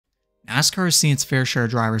NASCAR has seen its fair share of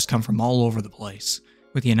drivers come from all over the place,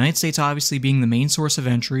 with the United States obviously being the main source of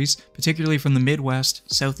entries, particularly from the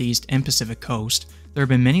Midwest, Southeast, and Pacific Coast. There have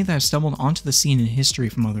been many that have stumbled onto the scene in history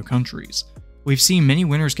from other countries. We've seen many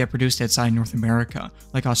winners get produced outside North America,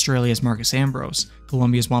 like Australia's Marcus Ambrose,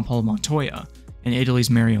 Colombia's Juan Pablo Montoya, and Italy's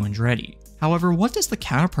Mario Andretti. However, what does the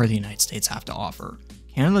counterpart of the United States have to offer?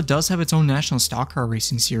 Canada does have its own national stock car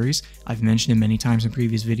racing series, I've mentioned it many times in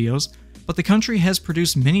previous videos, but the country has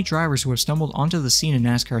produced many drivers who have stumbled onto the scene in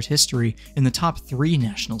NASCAR's history in the top 3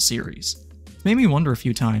 national series. It's made me wonder a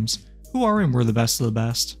few times, who are and were the best of the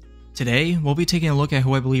best? Today, we'll be taking a look at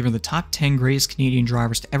who I believe are the top 10 greatest Canadian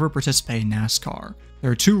drivers to ever participate in NASCAR.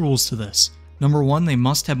 There are 2 rules to this. Number 1, they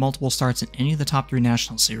must have multiple starts in any of the top 3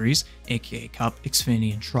 national series, aka Cup,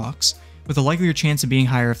 Xfinity, and Trucks, with a likelier chance of being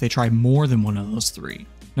higher if they try more than one of those 3.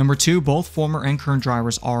 Number 2, both former and current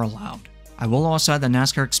drivers are allowed. I will also add that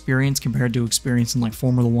NASCAR experience compared to experience in like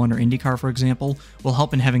Formula 1 or IndyCar for example, will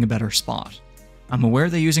help in having a better spot. I'm aware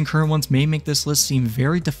that using current ones may make this list seem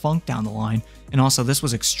very defunct down the line, and also this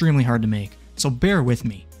was extremely hard to make, so bear with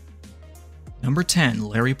me. Number 10,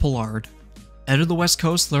 Larry Pollard. Out of the West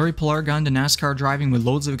Coast, Larry Pollard got into NASCAR driving with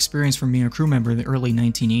loads of experience from being a crew member in the early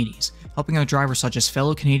 1980s, helping out drivers such as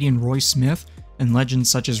fellow Canadian Roy Smith and legends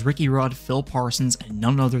such as Ricky Rudd, Phil Parsons, and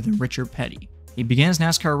none other than Richard Petty. He began his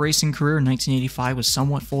NASCAR racing career in 1985 with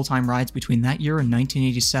somewhat full-time rides between that year and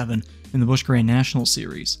 1987 in the Busch Grand National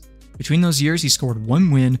Series. Between those years, he scored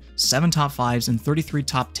 1 win, 7 top 5s, and 33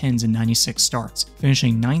 top 10s in 96 starts,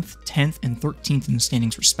 finishing 9th, 10th, and 13th in the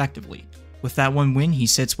standings respectively. With that 1 win, he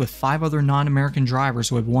sits with 5 other non-American drivers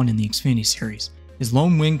who have won in the Xfinity Series. His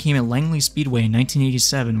lone win came at Langley Speedway in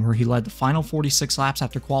 1987, where he led the final 46 laps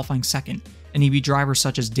after qualifying second, and he beat drivers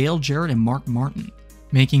such as Dale Jarrett and Mark Martin.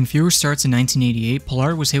 Making fewer starts in 1988,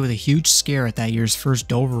 Pollard was hit with a huge scare at that year's first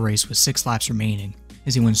Dover race with 6 laps remaining,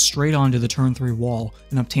 as he went straight onto the turn 3 wall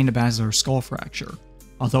and obtained a basilar skull fracture.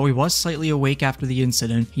 Although he was slightly awake after the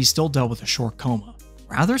incident, he still dealt with a short coma.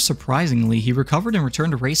 Rather surprisingly, he recovered and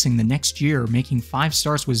returned to racing the next year, making 5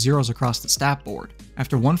 starts with zeros across the stat board.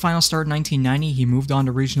 After one final start in 1990, he moved on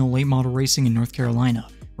to regional late model racing in North Carolina,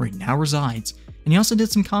 where he now resides, and he also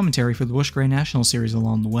did some commentary for the Busch Grand National Series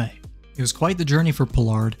along the way. It was quite the journey for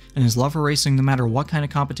Pollard, and his love for racing no matter what kind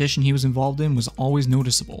of competition he was involved in was always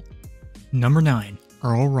noticeable. Number 9,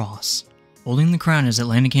 Earl Ross. Holding the crown as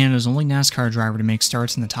Atlantic Canada's only NASCAR driver to make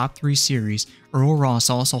starts in the top 3 series, Earl Ross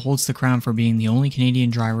also holds the crown for being the only Canadian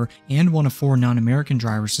driver and one of 4 non-American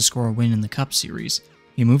drivers to score a win in the Cup Series.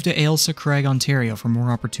 He moved to Ailsa Craig, Ontario for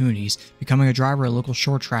more opportunities, becoming a driver at local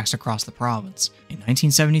short tracks across the province. In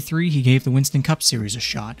 1973, he gave the Winston Cup Series a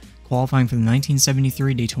shot, qualifying for the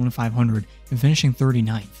 1973 Daytona 500 and finishing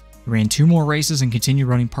 39th. He ran 2 more races and continued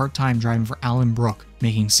running part-time driving for Alan Brook,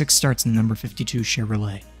 making 6 starts in the number 52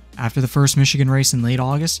 Chevrolet. After the first Michigan race in late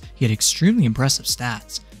August, he had extremely impressive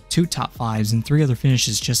stats, 2 top 5s and 3 other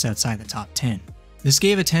finishes just outside the top 10. This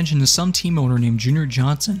gave attention to some team owner named Junior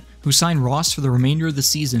Johnson, who signed Ross for the remainder of the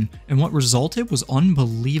season, and what resulted was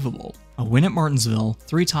unbelievable. A win at Martinsville,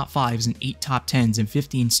 3 top 5s and 8 top 10s and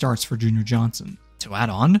 15 starts for Junior Johnson. To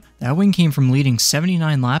add on, that win came from leading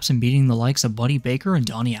 79 laps and beating the likes of Buddy Baker and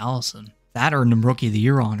Donnie Allison. That earned him Rookie of the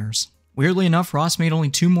Year honors. Weirdly enough, Ross made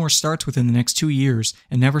only 2 more starts within the next 2 years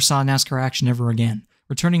and never saw NASCAR action ever again,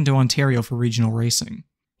 returning to Ontario for regional racing.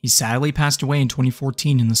 He sadly passed away in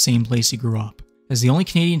 2014 in the same place he grew up. As the only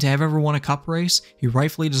Canadian to have ever won a Cup race, he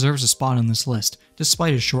rightfully deserves a spot on this list,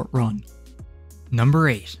 despite his short run. Number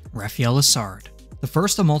 8, Raphael Lessard. The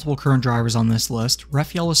first of multiple current drivers on this list,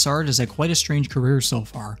 Raphael Lessard has had quite a strange career so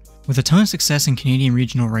far. With a ton of success in Canadian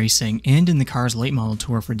regional racing and in the Cars Late Model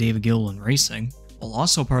Tour for David Gilliland Racing, while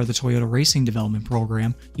also part of the Toyota Racing Development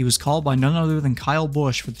Program, he was called by none other than Kyle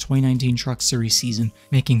Busch for the 2019 Truck Series season,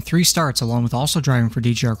 making 3 starts along with also driving for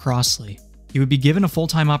DJR Crossley. He would be given a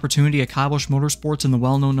full-time opportunity at Kyle Busch Motorsports in the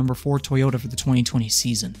well-known number 4 Toyota for the 2020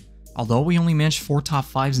 season. Although he only managed 4 top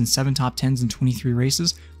 5s and 7 top 10s in 23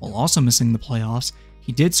 races, while also missing the playoffs,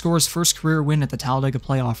 he did score his first career win at the Talladega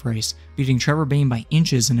playoff race, beating Trevor Bayne by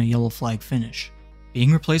inches in a yellow flag finish.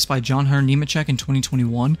 Being replaced by John Hunter Nemechek in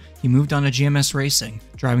 2021, he moved on to GMS Racing,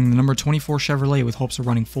 driving the number 24 Chevrolet with hopes of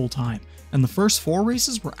running full-time, and the first 4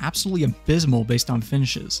 races were absolutely abysmal based on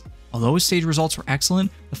finishes. Although his stage results were excellent,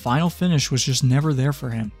 the final finish was just never there for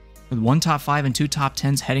him. With 1 top 5 and 2 top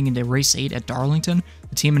 10s heading into race 8 at Darlington,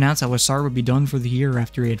 the team announced that Lessard would be done for the year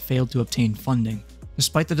after he had failed to obtain funding.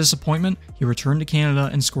 Despite the disappointment, he returned to Canada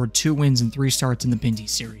and scored 2 wins and 3 starts in the Pinty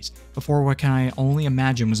Series, before what can I only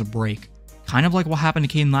imagine was a break. Kind of like what happened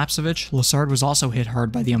to Caden Lapcevich, Lessard was also hit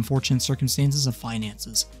hard by the unfortunate circumstances of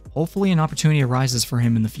finances. Hopefully an opportunity arises for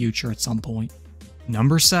him in the future at some point.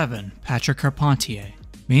 Number 7. Patrick Carpentier.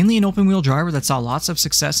 Mainly an open-wheel driver that saw lots of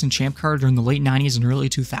success in Champ Car during the late 90s and early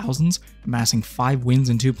 2000s, amassing 5 wins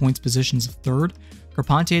and 2 points positions of third,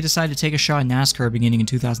 Carpentier decided to take a shot at NASCAR beginning in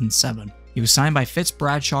 2007. He was signed by Fitz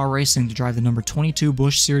Bradshaw Racing to drive the number 22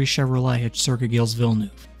 Busch Series Chevrolet at Circuit Gilles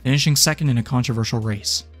Villeneuve, finishing second in a controversial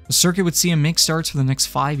race. The circuit would see him make starts for the next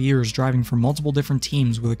 5 years, driving for multiple different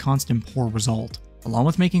teams with a constant poor result. Along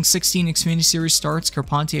with making 16 Xfinity Series starts,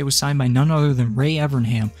 Carpentier was signed by none other than Ray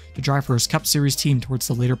Evernham to drive for his Cup Series team towards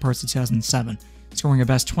the later parts of 2007, scoring a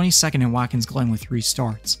best 22nd in Watkins Glen with 3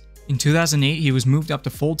 starts. In 2008, he was moved up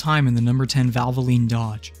to full-time in the number 10 Valvoline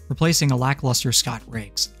Dodge, replacing a lackluster Scott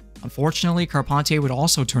Riggs. Unfortunately, Carpentier would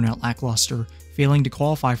also turn out lackluster, failing to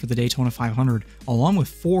qualify for the Daytona 500, along with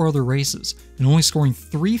 4 other races, and only scoring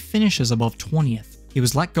 3 finishes above 20th. He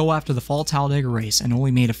was let go after the Fall Talladega race and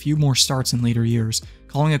only made a few more starts in later years,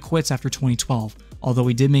 calling it quits after 2012, although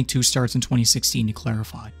he did make 2 starts in 2016 to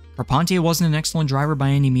clarify. Carpentier wasn't an excellent driver by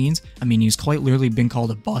any means. I mean, he's quite literally been called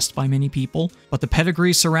a bust by many people, but the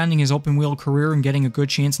pedigree surrounding his open-wheel career and getting a good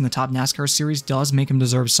chance in the top NASCAR series does make him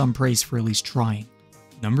deserve some praise for at least trying.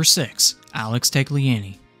 Number 6. Alex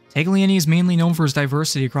Tagliani. Tagliani is mainly known for his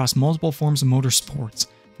diversity across multiple forms of motorsports,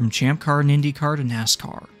 from Champ Car and IndyCar to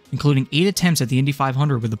NASCAR, including 8 attempts at the Indy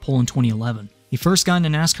 500 with the pole in 2011. He first got into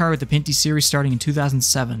NASCAR with the Pinty Series starting in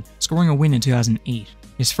 2007, scoring a win in 2008.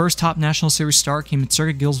 His first top National Series start came at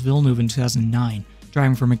Circuit Gilles Villeneuve in 2009,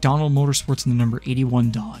 driving for McDonald Motorsports in the number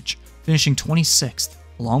 81 Dodge, finishing 26th,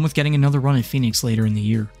 along with getting another run at Phoenix later in the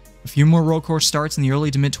year. A few more road course starts in the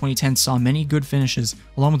early to mid-2010s saw many good finishes,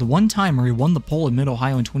 along with one time where he won the pole at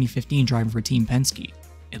Mid-Ohio in 2015 driving for Team Penske.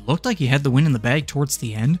 It looked like he had the win in the bag towards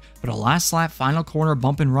the end, but a last lap final corner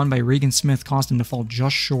bump and run by Regan Smith caused him to fall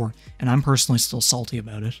just short, and I'm personally still salty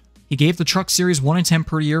about it. He gave the Truck Series 1 attempt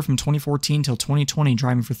per year from 2014 till 2020,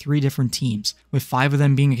 driving for 3 different teams, with 5 of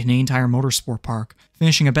them being a Canadian Tire Motorsport Park,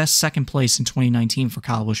 finishing a best 2nd place in 2019 for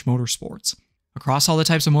Kyle Busch Motorsports. Across all the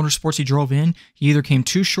types of motorsports he drove in, he either came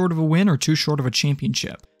too short of a win or too short of a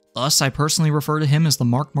championship. Thus, I personally refer to him as the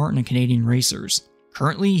Mark Martin of Canadian racers.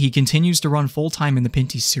 Currently, he continues to run full-time in the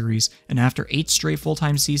Pinty Series, and after 8 straight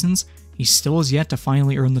full-time seasons, he still has yet to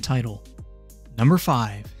finally earn the title. Number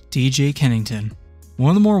 5. DJ Kennington.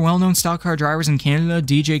 One of the more well-known stock car drivers in Canada,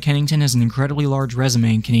 DJ Kennington has an incredibly large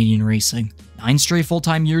resume in Canadian racing. 9 straight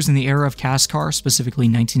full-time years in the era of NASCAR, specifically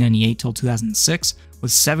 1998 till 2006,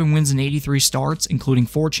 with 7 wins and 83 starts, including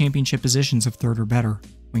 4 championship positions of 3rd or better.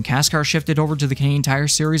 When NASCAR shifted over to the Canadian Tire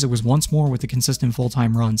Series, it was once more with the consistent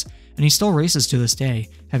full-time runs, and he still races to this day,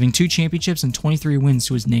 having 2 championships and 23 wins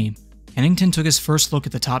to his name. Kennington took his first look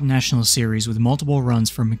at the top national series with multiple runs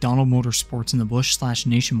for McDonald Motorsports in the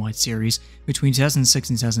Busch/Nationwide Series between 2006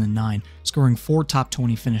 and 2009, scoring 4 top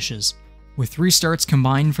 20 finishes. With 3 starts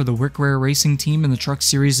combined for the Wickware Racing Team in the Truck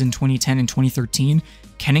Series in 2010 and 2013,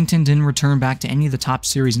 Kennington didn't return back to any of the top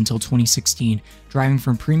series until 2016, driving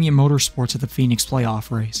from Premium Motorsports at the Phoenix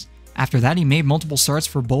playoff race. After that, he made multiple starts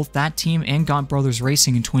for both that team and Gaunt Brothers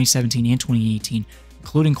Racing in 2017 and 2018,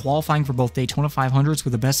 including qualifying for both Daytona 500s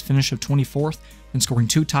with a best finish of 24th and scoring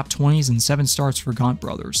 2 top 20s and 7 starts for Gaunt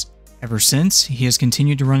Brothers. Ever since, he has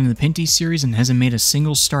continued to run in the Pinty Series and hasn't made a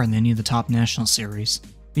single start in any of the top national series.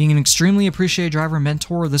 Being an extremely appreciated driver and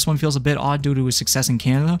mentor, this one feels a bit odd due to his success in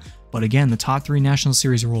Canada, but again, the top 3 national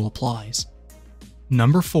series rule applies.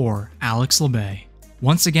 Number 4. Alex Labay.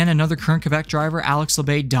 Once again, another current Quebec driver, Alex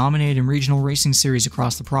Labay dominated in regional racing series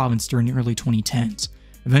across the province during the early 2010s,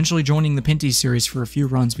 eventually joining the Pinty Series for a few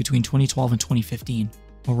runs between 2012 and 2015.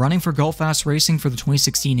 While running for Go Fast Racing for the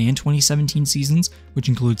 2016 and 2017 seasons, which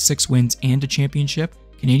includes 6 wins and a championship,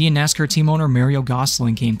 Canadian NASCAR team owner Mario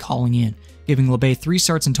Gosselin came calling in, giving Labay 3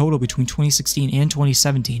 starts in total between 2016 and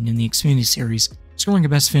 2017 in the Xfinity Series, scoring a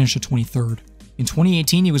best finish of 23rd. In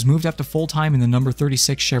 2018, he was moved up to full-time in the number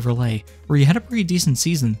 36 Chevrolet, where he had a pretty decent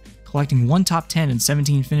season, collecting 1 top 10 and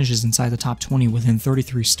 17 finishes inside the top 20 within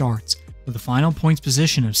 33 starts, with a final points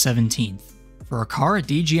position of 17th. For a car at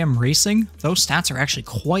DGM Racing, those stats are actually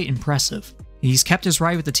quite impressive. He's kept his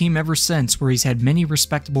ride with the team ever since, where he's had many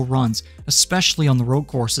respectable runs, especially on the road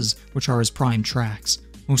courses, which are his prime tracks.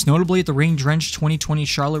 Most notably at the rain-drenched 2020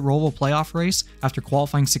 Charlotte Roval playoff race, after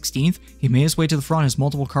qualifying 16th, he made his way to the front as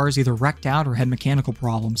multiple cars either wrecked out or had mechanical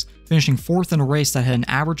problems, finishing 4th in a race that had an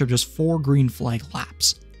average of just 4 green flag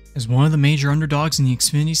laps. As one of the major underdogs in the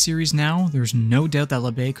Xfinity Series now, there's no doubt that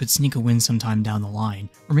Labay could sneak a win sometime down the line,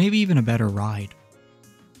 or maybe even a better ride.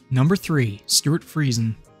 Number 3. Stuart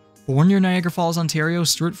Friesen. Born near Niagara Falls, Ontario,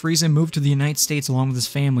 Stuart Friesen moved to the United States along with his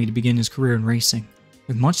family to begin his career in racing.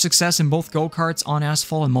 With much success in both go-karts, on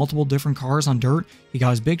asphalt, and multiple different cars on dirt, he got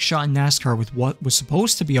his big shot in NASCAR with what was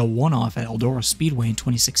supposed to be a one-off at Eldora Speedway in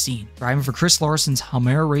 2016, driving for Chris Larson's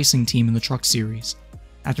Halmara Racing team in the Truck Series.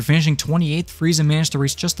 After finishing 28th, Friesen managed to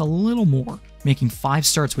race just a little more, making 5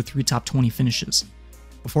 starts with 3 top 20 finishes.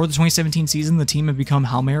 Before the 2017 season, the team had become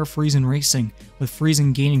Halmara Friesen Racing, with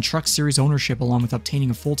Friesen gaining Truck Series ownership along with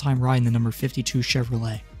obtaining a full-time ride in the number 52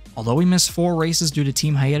 Chevrolet. Although he missed 4 races due to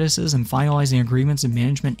team hiatuses and finalizing agreements in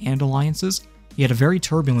management and alliances, he had a very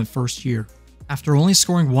turbulent first year. After only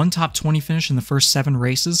scoring 1 top 20 finish in the first 7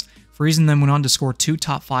 races, Friesen then went on to score 2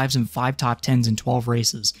 top 5s and 5 top 10s in 12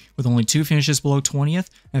 races, with only 2 finishes below 20th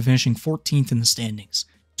and finishing 14th in the standings.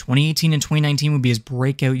 2018 and 2019 would be his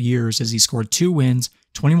breakout years as he scored 2 wins,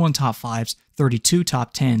 21 top 5s, 32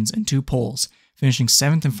 top 10s, and 2 poles, finishing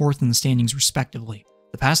 7th and 4th in the standings respectively.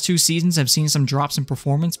 The past 2 seasons have seen some drops in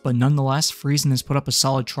performance, but nonetheless, Friesen has put up a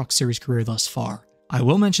solid Truck Series career thus far. I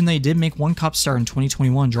will mention that he did make 1 Cup start in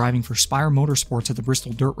 2021 driving for Spire Motorsports at the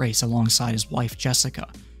Bristol Dirt Race alongside his wife Jessica,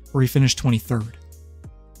 where he finished 23rd.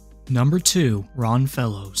 Number 2, Ron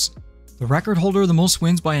Fellows. The record holder of the most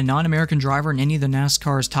wins by a non-American driver in any of the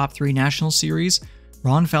NASCAR's top 3 national series,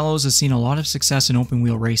 Ron Fellows has seen a lot of success in open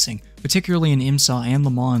wheel racing, particularly in IMSA and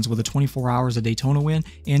Le Mans with a 24 Hours of Daytona win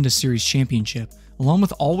and a series championship, along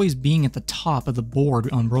with always being at the top of the board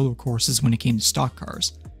on roller courses when it came to stock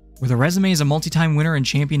cars. With a resume as a multi-time winner and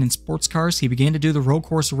champion in sports cars, he began to do the road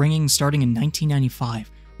course ringing starting in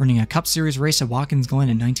 1995, running a Cup Series race at Watkins Glen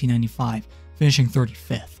in 1995, finishing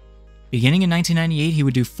 35th. Beginning in 1998, he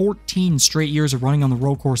would do 14 straight years of running on the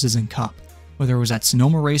road courses in Cup, whether it was at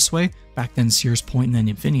Sonoma Raceway, back then Sears Point and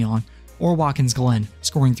then Infineon, or Watkins Glen,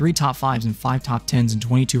 scoring 3 top 5s and 5 top 10s in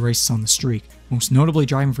 22 races on the streak, most notably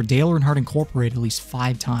driving for Dale Earnhardt Incorporated at least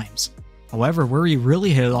 5 times. However, where he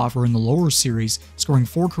really hit it off were in the lower series, scoring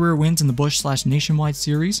 4 career wins in the Busch/Nationwide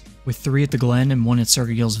Series, with 3 at the Glen and 1 at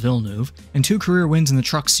Circuit Gilles Villeneuve, and 2 career wins in the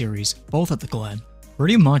Truck Series, both at the Glen.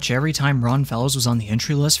 Pretty much every time Ron Fellows was on the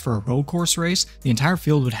entry list for a road course race, the entire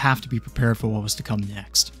field would have to be prepared for what was to come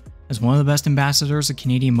next. As one of the best ambassadors of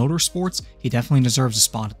Canadian motorsports, he definitely deserves a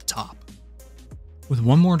spot at the top. With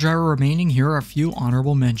 1 more driver remaining, here are a few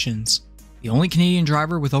honorable mentions. The only Canadian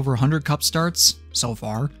driver with over 100 Cup starts, so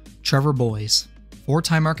far, Trevor Boyes.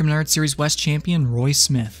 4-time ARCA Menard Series West champion Roy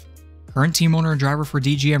Smith. Current team owner and driver for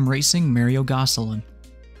DGM Racing, Mario Gosselin.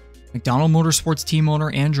 McDonald Motorsports team owner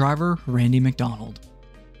and driver, Randy McDonald.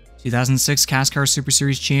 2006 CASCAR Super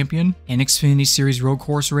Series champion and Xfinity Series road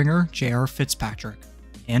course ringer, J.R. Fitzpatrick.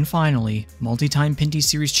 And finally, multi-time Pinty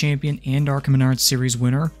Series champion and ARCA Menard Series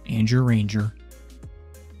winner, Andrew Ranger.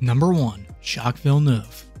 Number 1, Jacques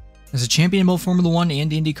Villeneuve. As a champion in both Formula 1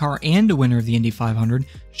 and IndyCar and a winner of the Indy 500,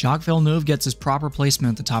 Jacques Villeneuve gets his proper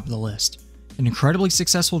placement at the top of the list. An incredibly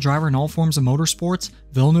successful driver in all forms of motorsports,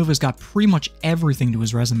 Villeneuve has got pretty much everything to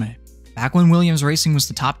his resume. Back when Williams Racing was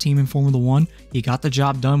the top team in Formula 1, he got the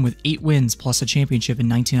job done with 8 wins plus a championship in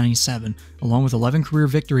 1997, along with 11 career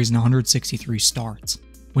victories and 163 starts.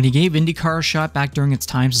 When he gave IndyCar a shot back during its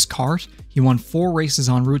times as CART, he won 4 races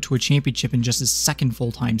en route to a championship in just his 2nd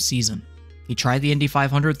full-time season. He tried the Indy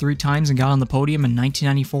 500 3 times and got on the podium in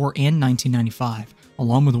 1994 and 1995,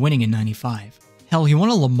 along with winning in 95. Hell, he won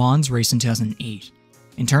a Le Mans race in 2008.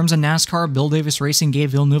 In terms of NASCAR, Bill Davis Racing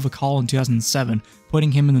gave Villeneuve a call in 2007,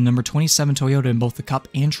 putting him in the number 27 Toyota in both the Cup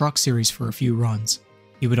and Truck Series for a few runs.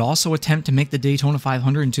 He would also attempt to make the Daytona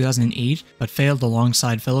 500 in 2008, but failed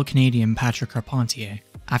alongside fellow Canadian Patrick Carpentier.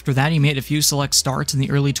 After that, he made a few select starts in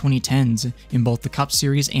the early 2010s in both the Cup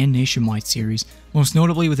Series and Nationwide Series, most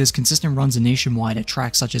notably with his consistent runs in Nationwide at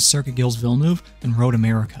tracks such as Circuit Gilles Villeneuve and Road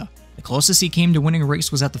America. The closest he came to winning a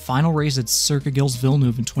race was at the final race at Circuit Gilles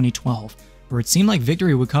Villeneuve in 2012, where it seemed like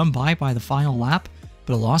victory would come by the final lap,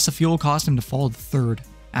 but a loss of fuel caused him to fall to 3rd.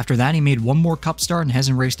 After that, he made 1 more Cup start and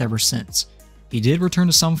hasn't raced ever since. He did return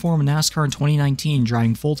to some form of NASCAR in 2019,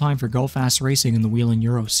 driving full-time for Go Fast Racing in the Whelen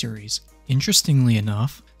Euro Series. Interestingly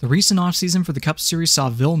enough, the recent offseason for the Cup Series saw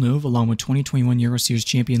Villeneuve, along with 2021 Euro Series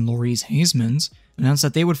champion Loris Haismans, announce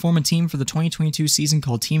that they would form a team for the 2022 season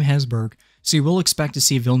called Team Hesburg, so you will expect to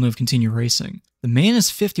see Villeneuve continue racing. The man is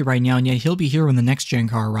 50 right now, and yet he'll be here when the next gen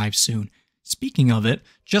car arrives soon. Speaking of it,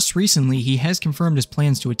 just recently he has confirmed his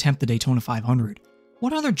plans to attempt the Daytona 500.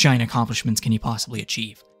 What other giant accomplishments can he possibly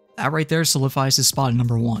achieve? That right there solidifies his spot at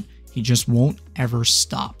number 1. He just won't ever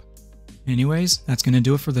stop. Anyways, that's going to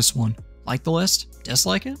do it for this one. Like the list?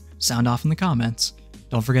 Dislike it? Sound off in the comments.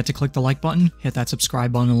 Don't forget to click the like button, hit that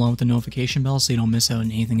subscribe button along with the notification bell so you don't miss out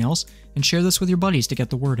on anything else, and share this with your buddies to get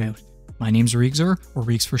the word out. My name's Reegser, or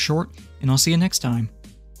Reeks for short, and I'll see you next time.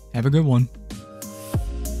 Have a good one.